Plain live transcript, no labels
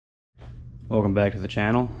Welcome back to the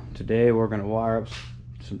channel. Today we're going to wire up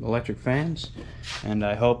some electric fans, and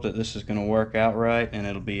I hope that this is going to work out right, and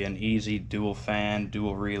it'll be an easy dual fan,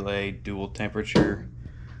 dual relay, dual temperature,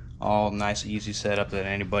 all nice easy setup that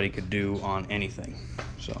anybody could do on anything.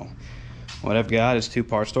 So what I've got is 2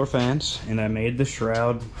 part store fans, and I made the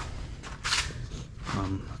shroud.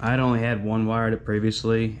 I'd only had one wired it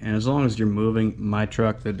previously, and as long as you're moving my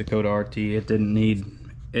truck, the Dakota Rt, it didn't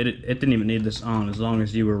even need this on as long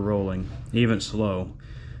as you were rolling, even slow.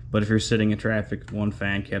 But if you're sitting in traffic, one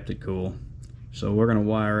fan kept it cool. So we're gonna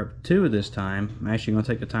wire up 2 this time. I'm actually gonna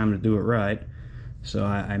take the time to do it right. So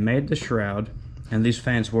I made the shroud, and these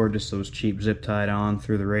fans were just those cheap zip tied on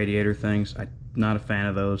through the radiator things. I'm not a fan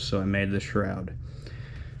of those, so I made the shroud.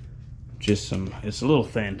 It's a little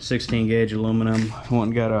thin, 16 gauge aluminum. I went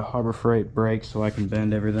and got a Harbor Freight brake so I can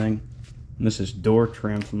bend everything. And this is door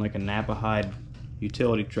trim from like a Napa hide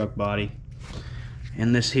utility truck body.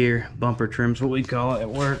 And this here bumper trim's what we call it at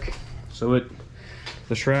work. So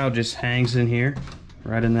the shroud just hangs in here,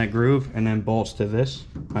 right in that groove, and then bolts to this.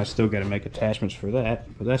 I still got to make attachments for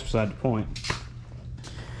that, but that's beside the point.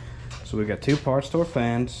 So we've got 2 part store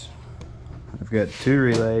fans. I've got 2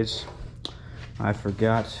 relays. I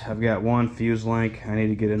forgot, I've got 1 fuse link. I need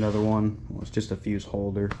to get another one. Well, it's just a fuse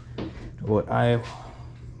holder.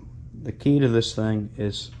 The key to this thing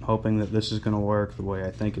is hoping that this is going to work the way I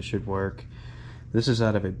think it should work. This is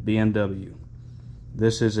out of a BMW.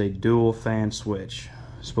 This is a dual fan switch.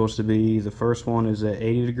 It's supposed to be, the first one is at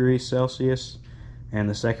 80 degrees Celsius and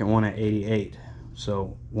the second one at 88.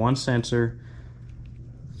 So 1 sensor,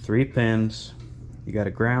 3 pins. You got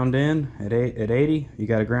a ground in at 80, you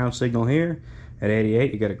got a ground signal here. At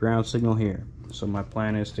 88, you got a ground signal here. So my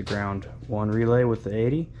plan is to ground 1 relay with the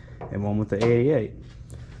 80 and 1 with the 88.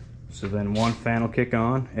 So then 1 fan will kick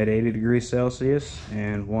on at 80 degrees Celsius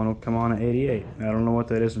and 1 will come on at 88. I don't know what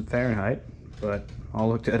that is in Fahrenheit, but I'll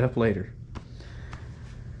look that up later.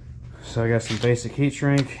 So I got some basic heat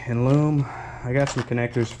shrink and loom. I got some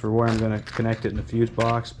connectors for where I'm going to connect it in the fuse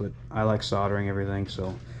box, but I like soldering everything,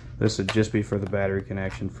 so this would just be for the battery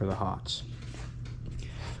connection for the hots.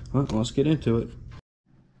 Well, let's get into it.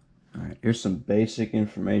 Alright, here's some basic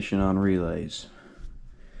information on relays.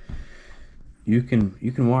 You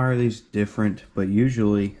can wire these different, but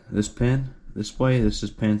usually this pin, this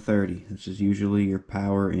is pin 30. This is usually your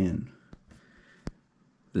power in.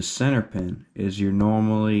 The center pin is your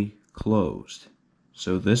normally closed.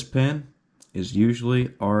 So this pin is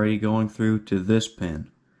usually already going through to this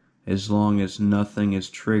pin, as long as nothing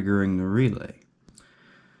is triggering the relay.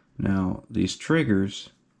 Now, these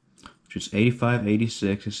triggers, which is 85,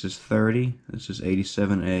 86, this is 30, this is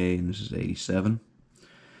 87A, and this is 87.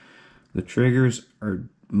 The triggers are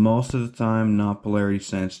most of the time not polarity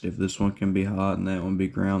sensitive. This one can be hot and that one be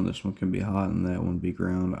ground, this one can be hot and that one be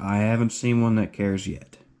ground. I haven't seen one that cares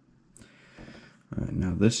yet. Alright,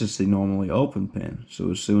 now this is the normally open pin,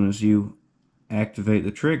 so as soon as you activate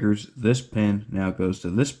the triggers, this pin now goes to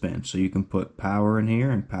this pin. So you can put power in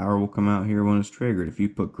here and power will come out here when it's triggered. If you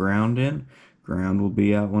put ground in, ground will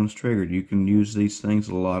be out when it's triggered. You can use these things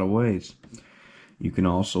a lot of ways. You can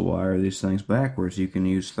also wire these things backwards. You can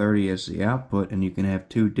use 30 as the output and you can have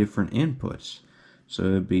 2 different inputs. So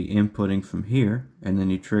it would be inputting from here and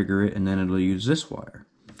then you trigger it and then it'll use this wire.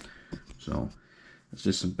 So that's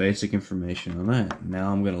just some basic information on that.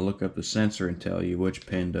 Now I'm going to look up the sensor and tell you which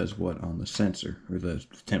pin does what on the sensor or the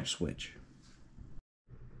temp switch.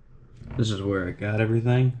 This is where I got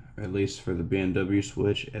everything, or at least for the BMW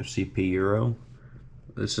switch FCP Euro.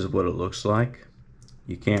 This is what it looks like.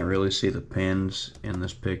 You can't really see the pins in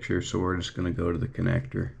this picture, so we're just going to go to the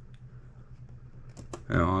connector.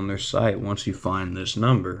 Now on their site, once you find this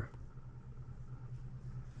number,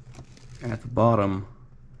 at the bottom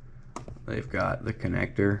they've got the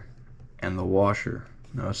connector and the washer.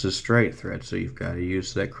 Now this is straight thread, so you've got to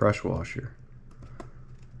use that crush washer.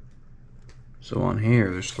 So on here,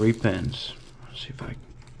 there's 3 pins. Let's see if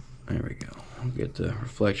there we go. I'll get the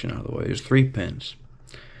reflection out of the way. There's 3 pins.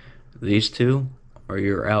 These 2 are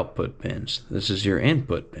your output pins. This is your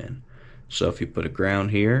input pin. So if you put a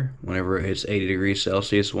ground here, whenever it hits 80 degrees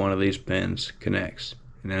Celsius, one of these pins connects.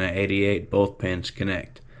 And then at 88, both pins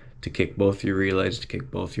connect to kick both your relays, to kick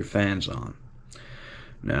both your fans on.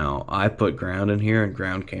 Now, I put ground in here and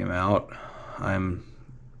ground came out. I'm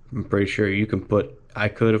pretty sure you can I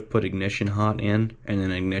could have put ignition hot in and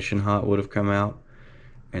then ignition hot would have come out,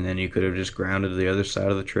 and then you could have just grounded the other side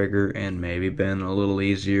of the trigger and maybe been a little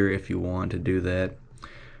easier if you want to do that.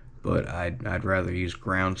 But I'd rather use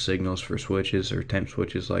ground signals for switches or temp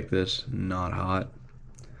switches like this, not hot.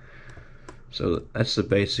 So that's the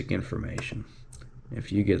basic information.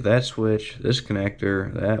 If you get that switch, this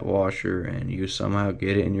connector, that washer, and you somehow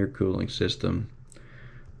get it in your cooling system,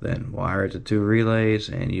 then wire it to 2 relays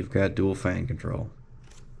and you've got dual fan control.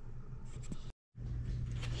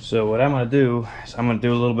 So what I'm going to do is I'm going to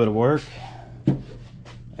do a little bit of work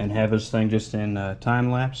and have this thing just in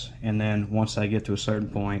time lapse, and then once I get to a certain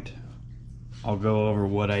point I'll go over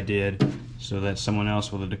what I did so that someone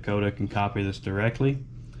else with a Dakota can copy this directly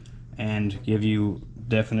and give you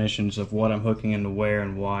definitions of what I'm hooking into where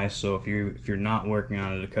and why, so if you're not working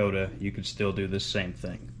on a Dakota, you could still do this same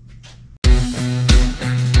thing.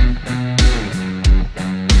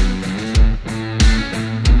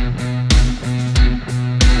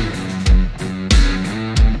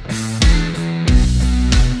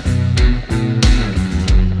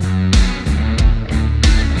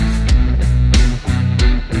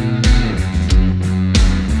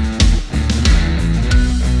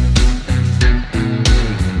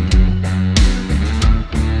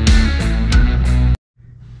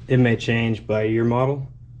 It may change by year model,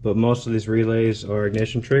 but most of these relays are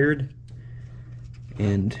ignition triggered.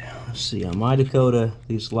 And let's see, on my Dakota,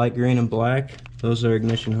 these light green and black, those are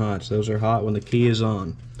ignition hots. Those are hot when the key is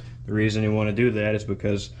on. The reason you want to do that is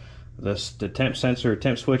because the temp sensor or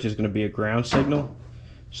temp switch is going to be a ground signal.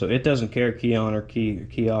 So it doesn't care key on or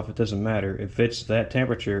key off, it doesn't matter. If it's that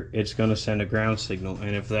temperature, it's going to send a ground signal.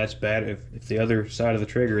 And if that's bad, if the other side of the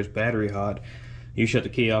trigger is battery hot, you shut the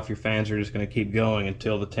key off, your fans are just going to keep going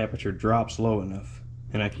until the temperature drops low enough.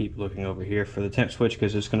 And I keep looking over here for the temp switch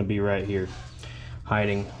because it's going to be right here,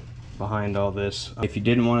 hiding behind all this. If you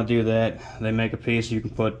didn't want to do that, they make a piece you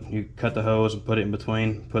cut the hose and put it in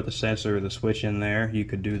between, put the sensor or the switch in there. You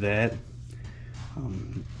could do that.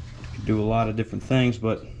 You could do a lot of different things,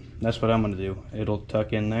 but that's what I'm going to do. It'll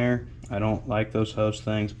tuck in there. I don't like those hose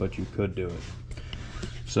things, but you could do it.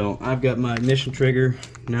 So I've got my ignition trigger.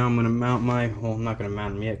 Now I'm going to mount well, I'm not going to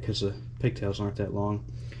mount them yet because the pigtails aren't that long.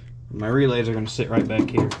 My relays are going to sit right back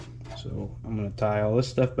here. So I'm going to tie all this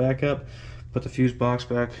stuff back up, put the fuse box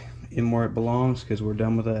back in where it belongs because we're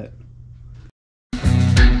done with that.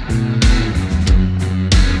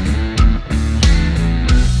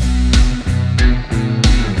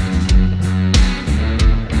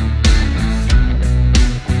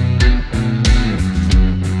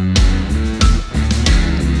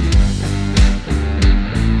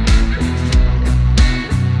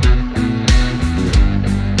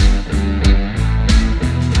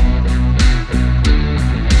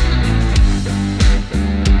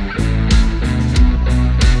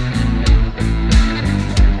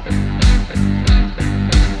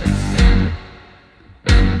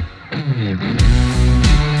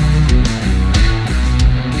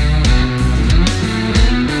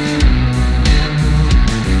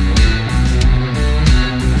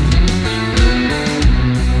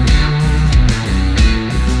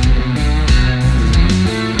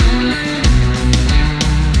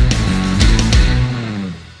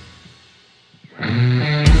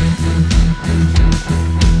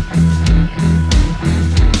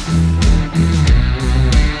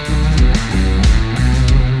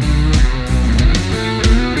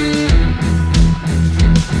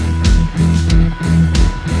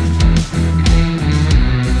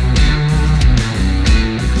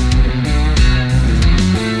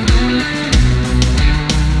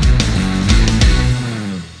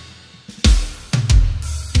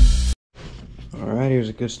 Alright, here's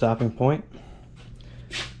a good stopping point.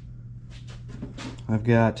 I've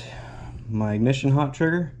got my ignition hot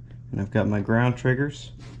trigger and I've got my ground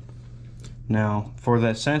triggers. Now for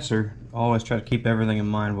that sensor, always try to keep everything in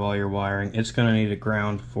mind while you're wiring. It's going to need a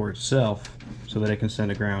ground for itself so that it can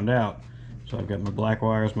send a ground out. So I've got my black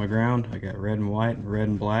wires, my ground. I got red and white, red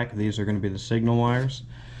and black. These are going to be the signal wires.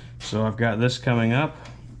 So I've got this coming up,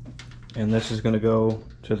 and this is going to go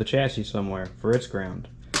to the chassis somewhere for its ground.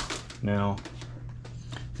 Now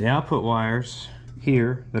the output wires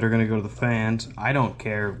here that are going to go to the fans, I don't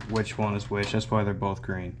care which one is which. That's why they're both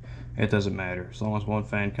green. It doesn't matter. As long as one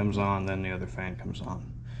fan comes on, then the other fan comes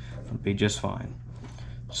on. It'll be just fine.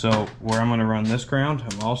 So where I'm going to run this ground,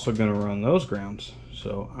 I'm also going to run those grounds.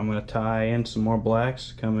 So I'm going to tie in some more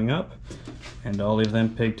blacks coming up, and I'll leave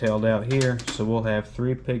them pigtailed out here. So we'll have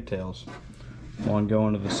 3 pigtails. One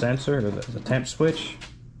going to the sensor, or the temp switch,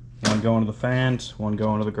 one going to the fans, one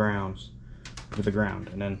going to the ground,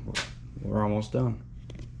 and then we're almost done.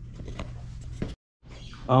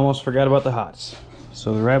 Almost forgot about the hots.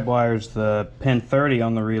 So the red wire's the pin 30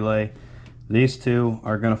 on the relay. These two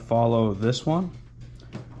are going to follow this one,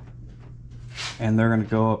 and they're going to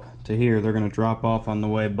go up to here. They're going to drop off on the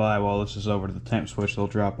way by while this is over to the temp switch. They'll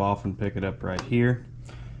drop off and pick it up right here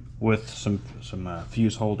with some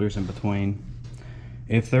fuse holders in between.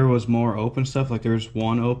 If there was more open stuff, like there's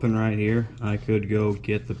one open right here, I could go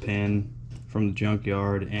get the pin from the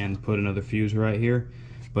junkyard and put another fuse right here.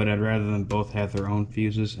 But I'd rather them both have their own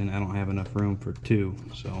fuses, and I don't have enough room for two.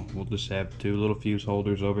 So we'll just have two little fuse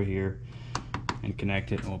holders over here and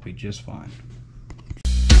connect it, and we'll be just fine.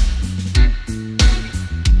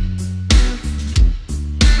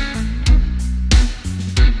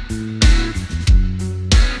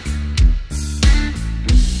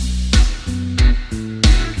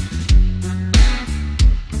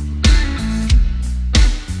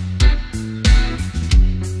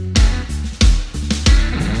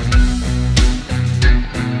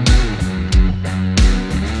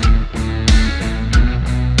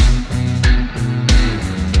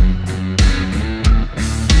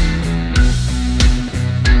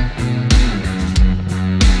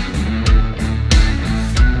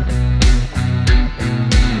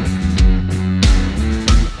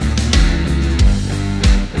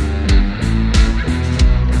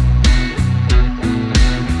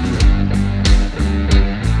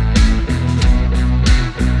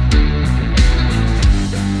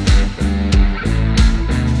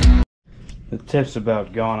 The tip's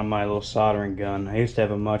about gone on my little soldering gun. I used to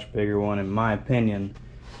have a much bigger one. In my opinion,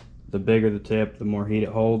 the bigger the tip, the more heat it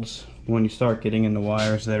holds. When you start getting into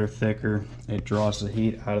wires that are thicker, it draws the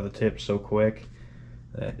heat out of the tip so quick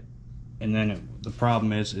that, and then the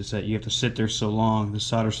problem is that you have to sit there so long, the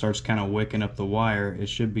solder starts kind of wicking up the wire. It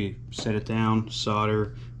should be set it down,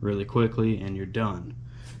 solder really quickly, and you're done.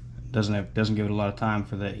 It doesn't give it a lot of time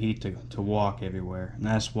for that heat to walk everywhere, and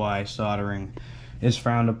that's why soldering is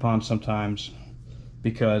frowned upon sometimes,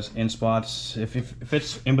 because in spots, if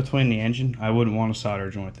it's in between the engine, I wouldn't want a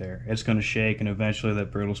solder joint there. It's going to shake, and eventually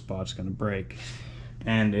that brittle spot's going to break.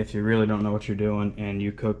 And if you really don't know what you're doing and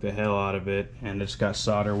you cook the hell out of it, and it's got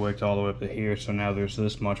solder wicked all the way up to here, so now there's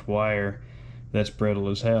this much wire that's brittle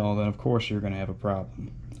as hell, then of course you're going to have a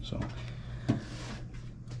problem. So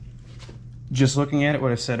just looking at it,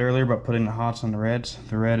 what I said earlier about putting the hots on the reds,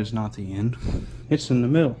 the red is not the end, it's in the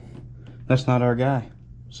middle. That's not our guy.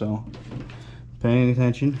 So paying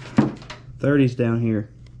attention, 30's down here.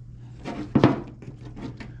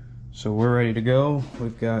 So we're ready to go.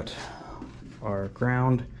 We've got our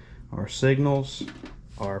ground, our signals,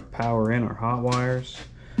 our power in, our hot wires,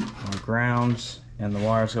 our grounds, and the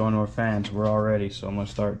wires going to our fans. We're all ready, so I'm going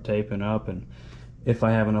to start taping up, and if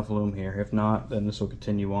I have enough loom here. If not, then this will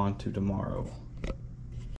continue on to tomorrow.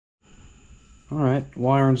 Alright,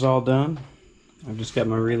 wiring's all done. I've just got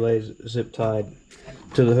my relays zip tied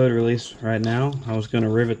to the hood release right now. I was going to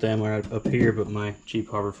rivet them right up here, but my cheap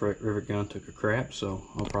Harbor Freight rivet gun took a crap, so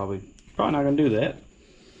I'll probably not going to do that.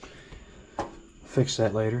 Fix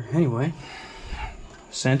that later. Anyway,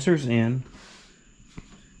 sensor's in.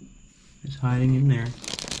 It's hiding in there.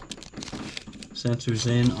 Sensor's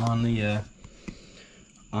in on the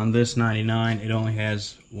on this 99. It only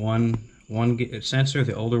has one sensor.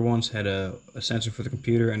 The older ones had a sensor for the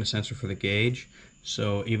computer and a sensor for the gauge.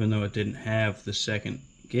 So even though it didn't have the second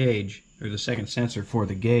gauge or the second sensor for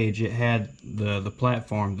the gauge, it had the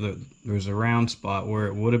platform. There was a round spot where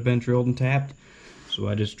it would have been drilled and tapped. So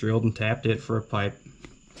I just drilled and tapped it for a pipe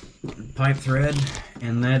thread,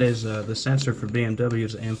 and that is the sensor for BMW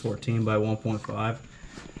is M14 by 1.5.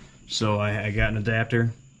 So I got an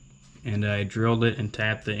adapter, and I drilled it and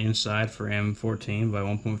tapped the inside for M14 by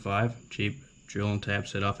 1.5. Cheap drill and tap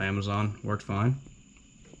set off Amazon, worked fine.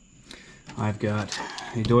 I've got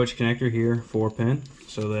a Deutsch connector here, 4-pin,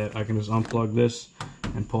 so that I can just unplug this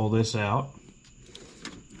and pull this out.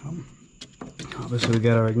 Obviously we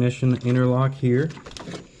got our ignition interlock here,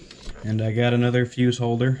 and I got another fuse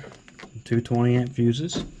holder, 2 20-amp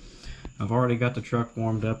fuses. I've already got the truck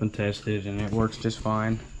warmed up and tested, and it works just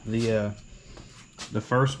fine. The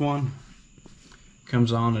first one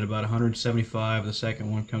comes on at about 175, the second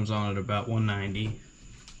one comes on at about 190.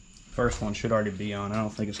 First one should already be on. I don't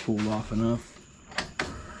think it's cooled off enough.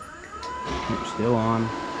 It's still on.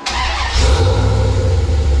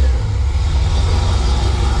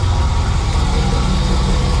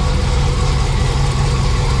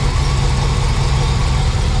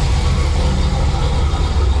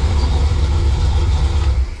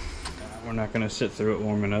 We're not going to sit through it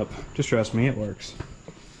warming up. Just trust me, it works.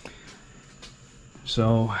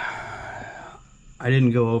 So I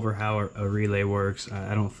didn't go over how a relay works.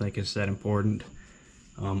 I don't think it's that important.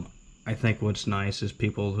 I think what's nice is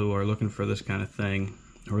people who are looking for this kind of thing,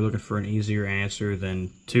 who are looking for an easier answer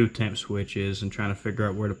than 2 temp switches and trying to figure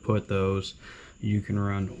out where to put those. You can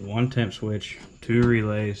run 1 temp switch, 2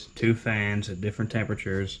 relays, 2 fans at different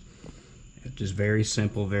temperatures. It's just very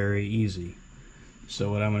simple, very easy.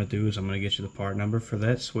 So what I'm going to do is I'm going to get you the part number for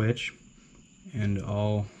that switch, and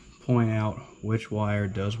I'll point out which wire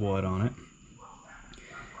does what on it,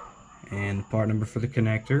 and the part number for the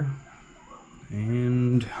connector.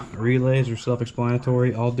 And relays are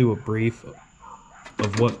self-explanatory. I'll do a brief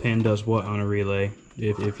of what pin does what on a relay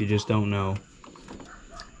if you just don't know.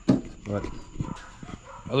 But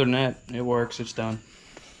other than that, it works. It's done.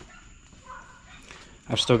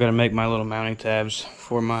 I've still got to make my little mounting tabs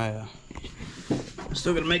for my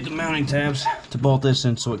still got to make the mounting tabs to bolt this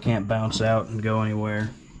in so it can't bounce out and go anywhere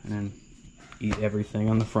and eat everything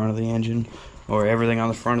on the front of the engine, or everything on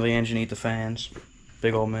the front of the engine eat the fans.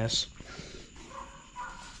 Big old mess.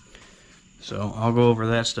 So I'll go over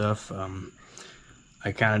that stuff.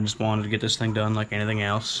 I kind of just wanted to get this thing done like anything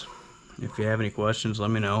else. If you have any questions, let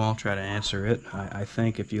me know. I'll try to answer it. I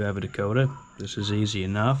think if you have a Dakota, this is easy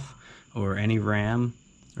enough, or any Ram,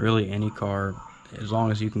 really any car, as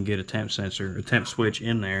long as you can get a temp sensor, a temp switch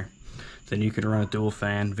in there, then you can run a dual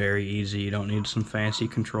fan very easy. You don't need some fancy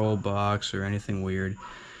control box or anything weird.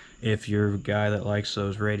 If you're a guy that likes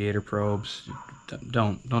those radiator probes,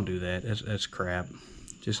 don't do that. That's crap.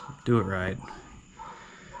 Just do it right.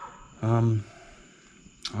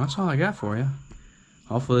 That's all I got for you.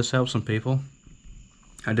 Hopefully this helps some people.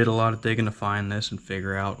 I did a lot of digging to find this and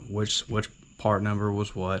figure out which part number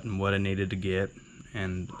was what and what I needed to get,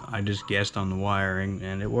 and I just guessed on the wiring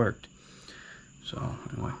and it worked. So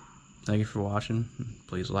anyway, thank you for watching.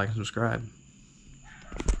 Please like and subscribe.